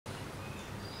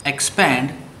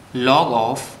expand log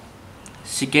of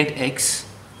secant x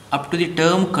up to the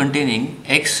term containing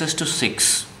x raised to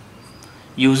 6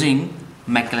 using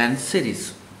Maclaurin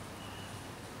series.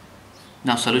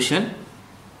 Now solution.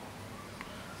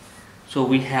 So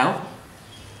we have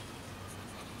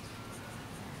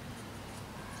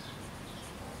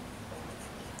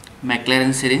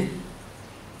Maclaurin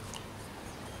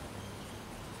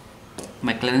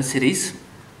series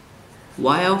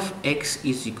y of x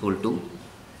is equal to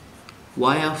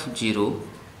y of 0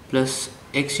 plus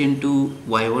x into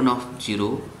y1 of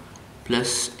 0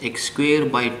 plus x square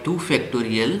by 2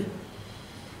 factorial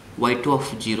y2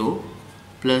 of 0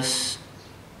 plus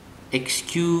x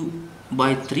cube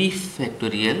by 3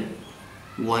 factorial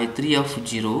y3 of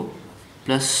 0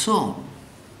 plus so on.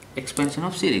 Expansion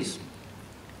of series.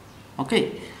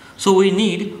 Okay, so we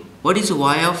need what is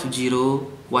y of 0,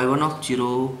 y1 of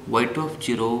 0, y2 of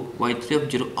 0, y3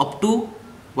 of 0 up to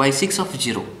y6 of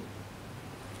 0.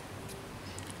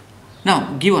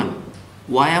 Now given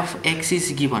y of x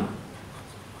is given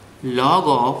log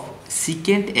of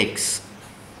secant x.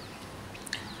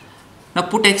 Now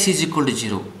put x is equal to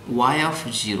 0, y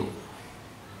of 0.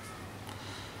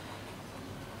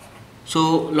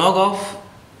 So log of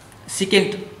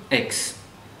secant x.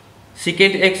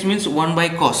 Secant x means 1 by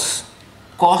cos.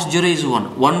 Cos 0 is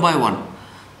 1. 1 by 1.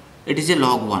 It is a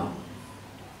log 1.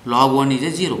 Log 1 is a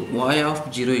 0. Y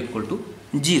of 0 equal to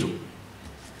 0.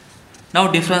 Now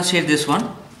differentiate this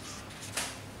one.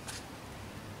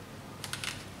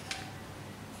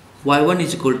 Y1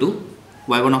 is equal to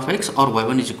y1 of x or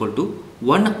y1 is equal to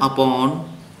 1 upon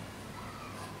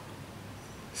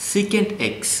secant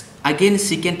x. Again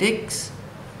secant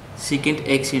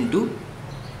x into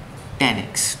tan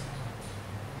x.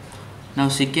 Now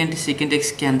secant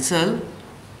x cancel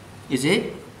is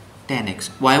a tan x.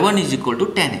 Y1 is equal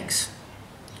to tan x.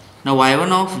 Now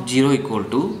y1 of 0 equal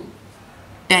to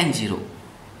tan 0.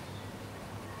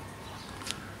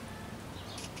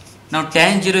 Now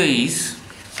tan 0 is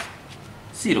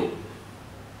 0.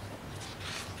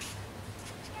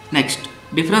 Next,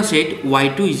 differentiate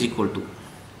y2 is equal to.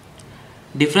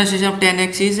 Differentiation of tan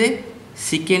x is a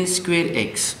secant square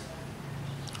x,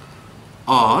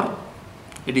 or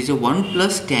it is a 1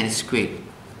 plus tan square.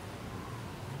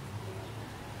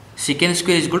 Secant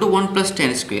square is equal to 1 plus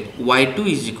tan square. Y2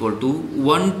 is equal to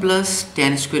 1 plus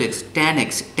tan square x. Tan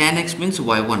x. Tan x means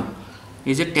y1.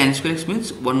 Is it tan square x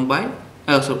means 1 by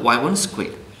y1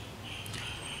 square.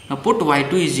 Now put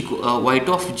y2 is equal y2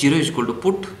 of 0 is equal to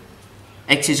put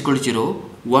x is equal to 0.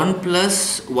 1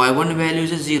 plus y1 value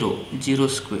is a 0. 0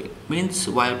 square means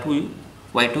y2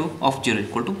 of 0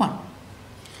 equal to 1.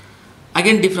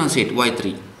 Again differentiate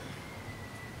y3.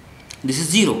 This is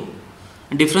 0.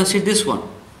 And differentiate this one.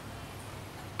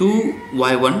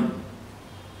 2y1.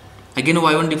 Again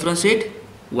y1 differentiate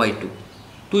y2.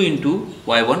 2 into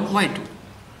y1 y2.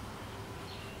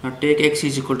 Now take x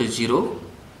is equal to 0.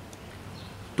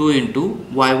 2 into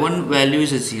y1 value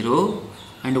is a 0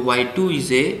 and y2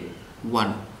 is a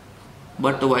 1.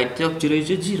 But y3 of 0 is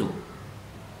a 0.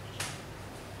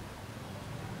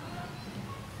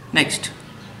 Next.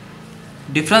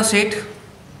 Differentiate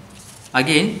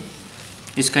again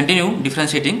is continue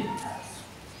differentiating.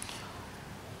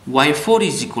 Y4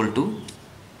 is equal to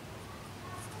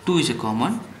 2 is a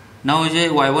common. Now is a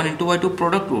y1 into y2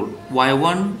 product rule.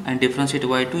 Y1 and differentiate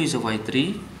y2 is a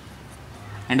y3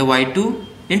 and y2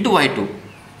 into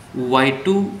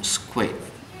y2 square.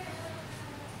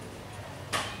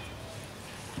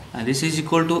 And this is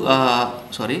equal to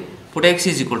put x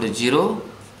is equal to 0.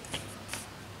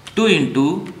 2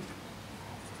 into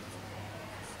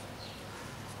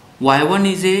y1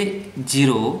 is a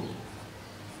 0,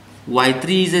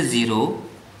 y3 is a 0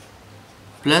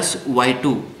 plus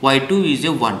y2 is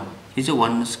a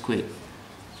 1 square.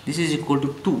 This is equal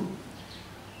to 2.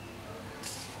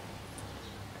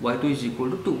 y2 is equal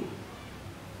to 2.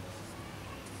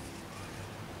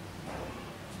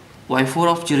 y4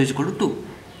 of 0 is equal to 2.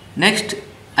 Next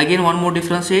again one more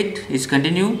differentiate is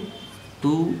continue.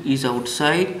 2 is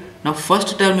outside. Now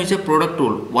first term is a product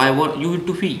rule. y1 u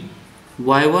into phi.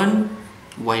 y1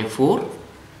 y4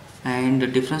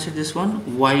 and differentiate this one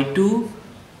y2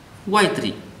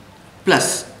 y3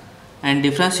 plus and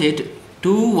differentiate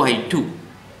 2y2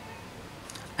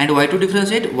 and y2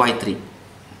 differentiate y3.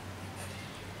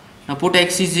 Now put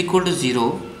x is equal to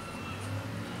 0,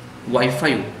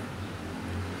 y5.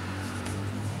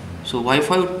 So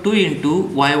y5 2 into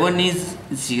y1 is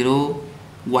 0,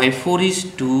 y4 is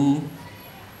 2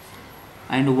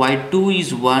 and y2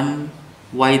 is 1,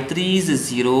 y3 is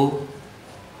 0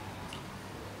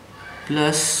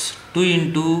 plus 2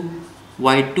 into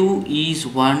y2 is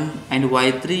 1 and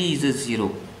y3 is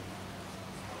 0.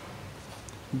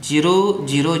 0,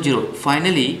 0, 0.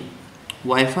 Finally,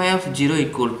 y5 of 0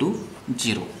 equal to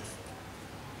 0.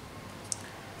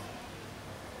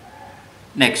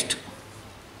 Next,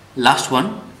 last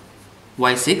one,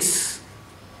 y6,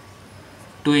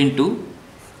 2 into,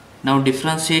 now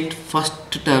differentiate first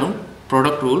term,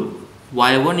 product rule,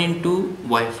 y1 into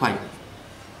y5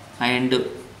 and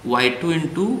y2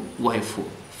 into y4,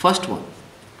 first one,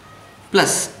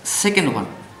 plus second one,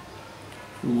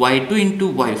 y2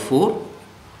 into y4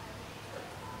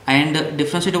 and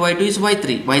differentiate y2 is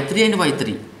y3 and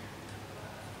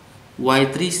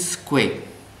y3 square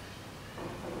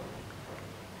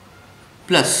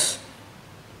plus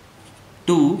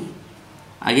 2,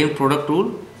 again product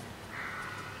rule,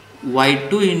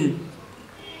 y2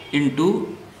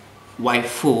 into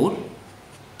y4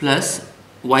 plus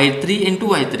y3 into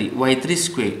y3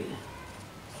 square.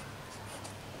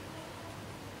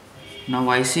 Now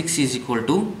y6 is equal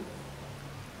to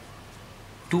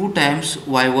 2 times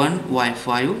y1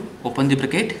 y5 open the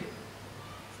bracket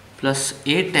plus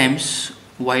 8 times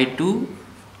y2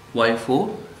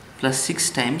 y4 plus 6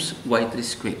 times y3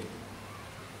 square.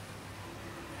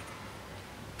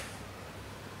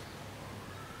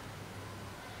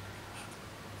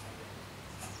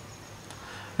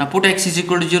 Now put x is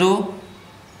equal to 0.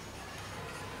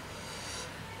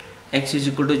 X is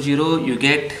equal to 0, you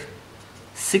get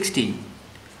 16.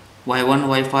 y1,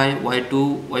 y5,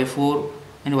 y2, y4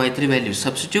 and y3 values.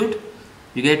 Substitute,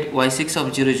 you get y6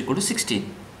 of 0 is equal to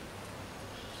 16.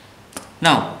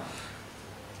 Now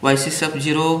y6 of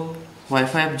 0,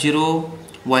 y5 of 0,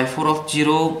 y4 of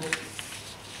 0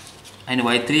 and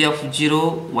y3 of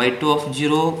 0, y2 of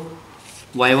 0,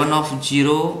 y1 of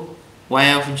 0, y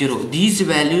of 0. These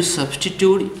values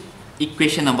substitute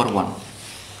equation number 1.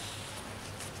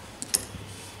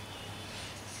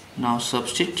 Now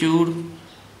substitute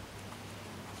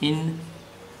in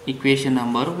equation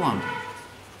number 1.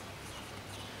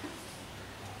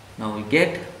 Now we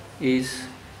get is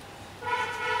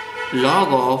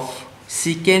log of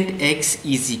secant x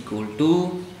is equal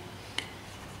to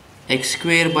x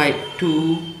square by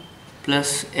 2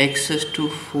 plus x to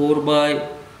 4 by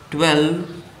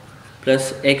 12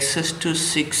 plus x to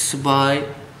 6 by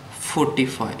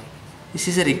 45. This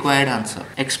is a required answer.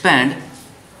 Expand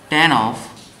tan of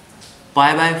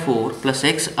pi by 4 plus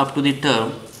x up to the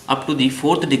term up to the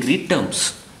 4th degree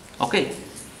terms. Okay.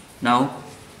 Now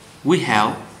we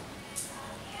have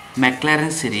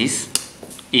Maclaurin series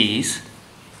is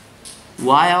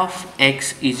y of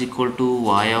x is equal to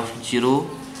y of 0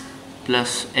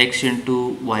 plus x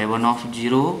into y1 of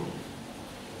 0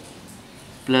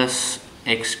 plus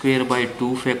x square by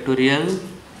 2 factorial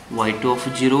y2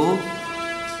 of 0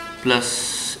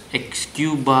 plus x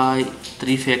cube by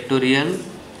 3 factorial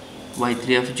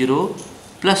y3 of 0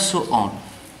 plus so on.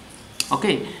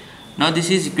 Okay, now this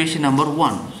is equation number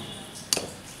 1.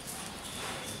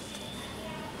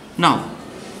 Now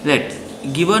let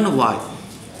given y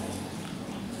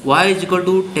is equal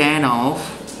to tan of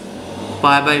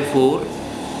pi by 4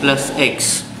 plus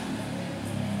x.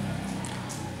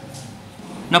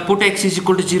 Now put x is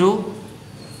equal to 0.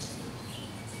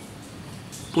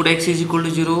 Put x is equal to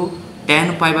 0.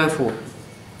 Tan pi by 4.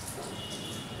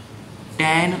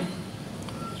 Tan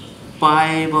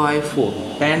pi by 4.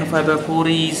 Tan pi by 4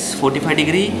 is 45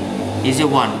 degree is a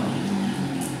 1.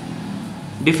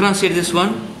 Differentiate this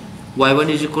one. y1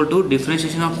 is equal to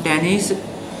differentiation of tan is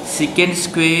secant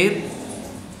square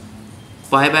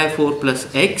pi by 4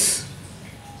 plus x.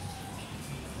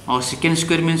 Or secant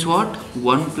square means what?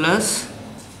 1 plus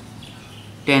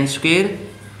tan square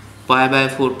pi by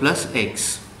 4 plus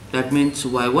x. That means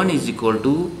y1 is equal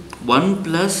to 1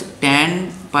 plus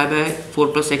tan pi by 4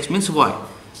 plus x means y.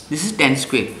 This is tan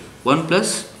square. 1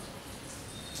 plus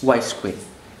y square.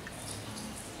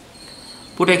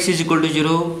 Put x is equal to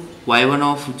 0. y1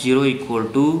 of 0 equal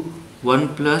to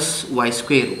 1 plus y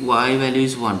square. Y value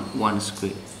is 1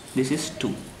 square. This is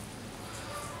 2.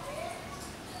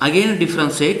 Again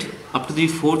differentiate up to the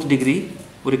 4th degree.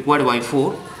 We required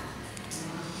y4.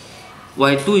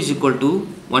 y2 is equal to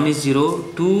 1 is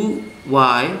 0,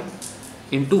 2y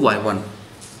into y1.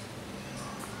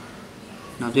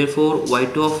 Now therefore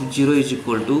y2 of 0 is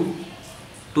equal to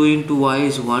 2 into y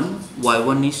is 1,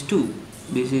 y1 is 2.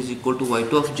 This is equal to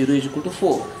y2 of 0 is equal to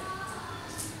 4.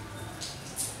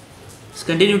 Let's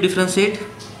continue differentiate.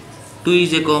 2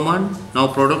 is a common. Now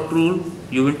product rule,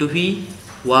 u into v,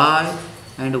 y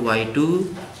and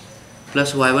y2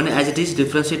 plus y1 as it is.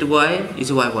 Differentiate y is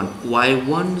y1.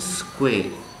 y1 square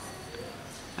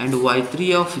and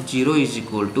y3 of 0 is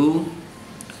equal to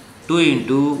 2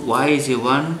 into y is a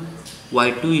 1,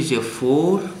 y2 is a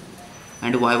 4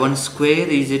 and y1 square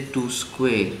is a 2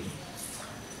 square.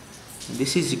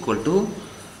 This is equal to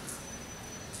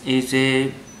is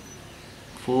a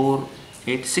 4,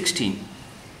 8, 16.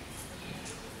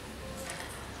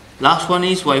 Last one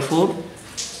is y4,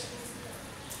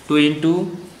 2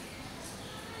 into,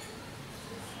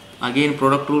 again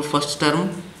product rule, first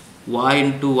term y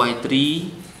into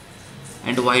y3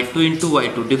 and y2 into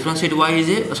y2. Differentiate y is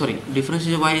a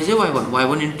differentiate y is a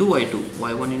y1 into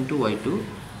y2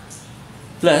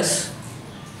 plus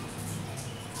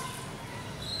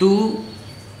 2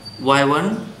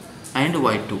 y1 and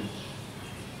y2.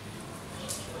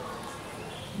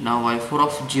 Now y4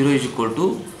 of 0 is equal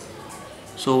to,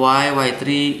 so y,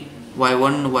 y3,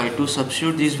 y1, y2,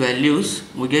 substitute these values,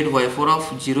 we get y4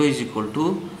 of 0 is equal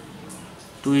to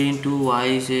 2 into y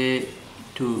is a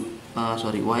 2,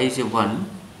 y is a 1,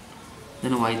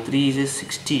 then y3 is a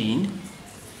 16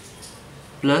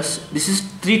 plus, this is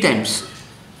 3 times,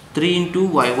 3 into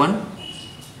y1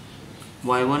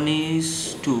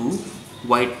 is 2,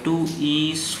 y2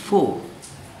 is 4,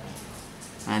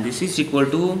 and this is equal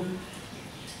to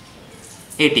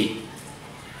 80.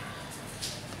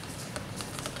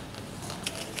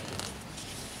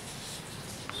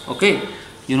 Okay,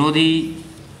 you know the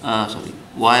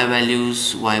y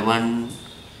values, y1,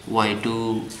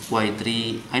 y2,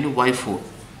 y3 and y4.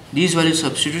 These values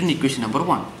substitute in equation number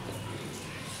 1.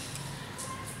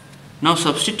 Now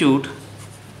substitute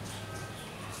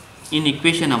in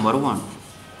equation number 1.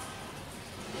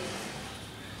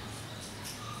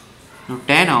 Now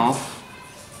tan of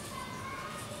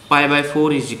pi by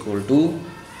 4 is equal to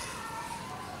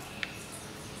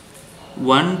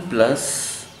 1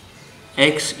 plus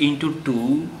x into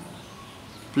 2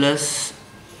 plus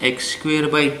x square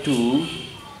by 2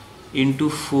 into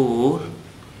 4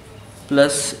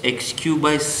 plus x cube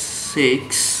by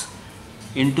 6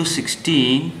 into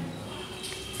 16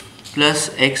 plus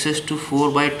x raised to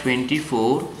 4 by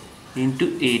 24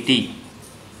 into 80,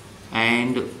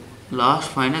 and last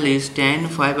final is tan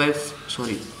 5 by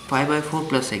 4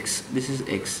 plus x, this is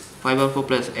x, 5 by 4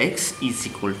 plus x is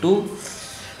equal to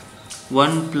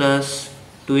 1 plus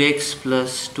 2x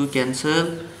plus 2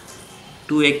 cancel,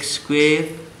 2x square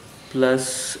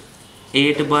plus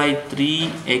 8 by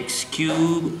 3 x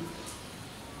cube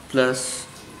plus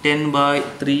 10 by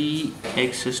 3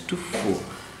 x raised to 4.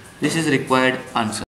 This is required answer.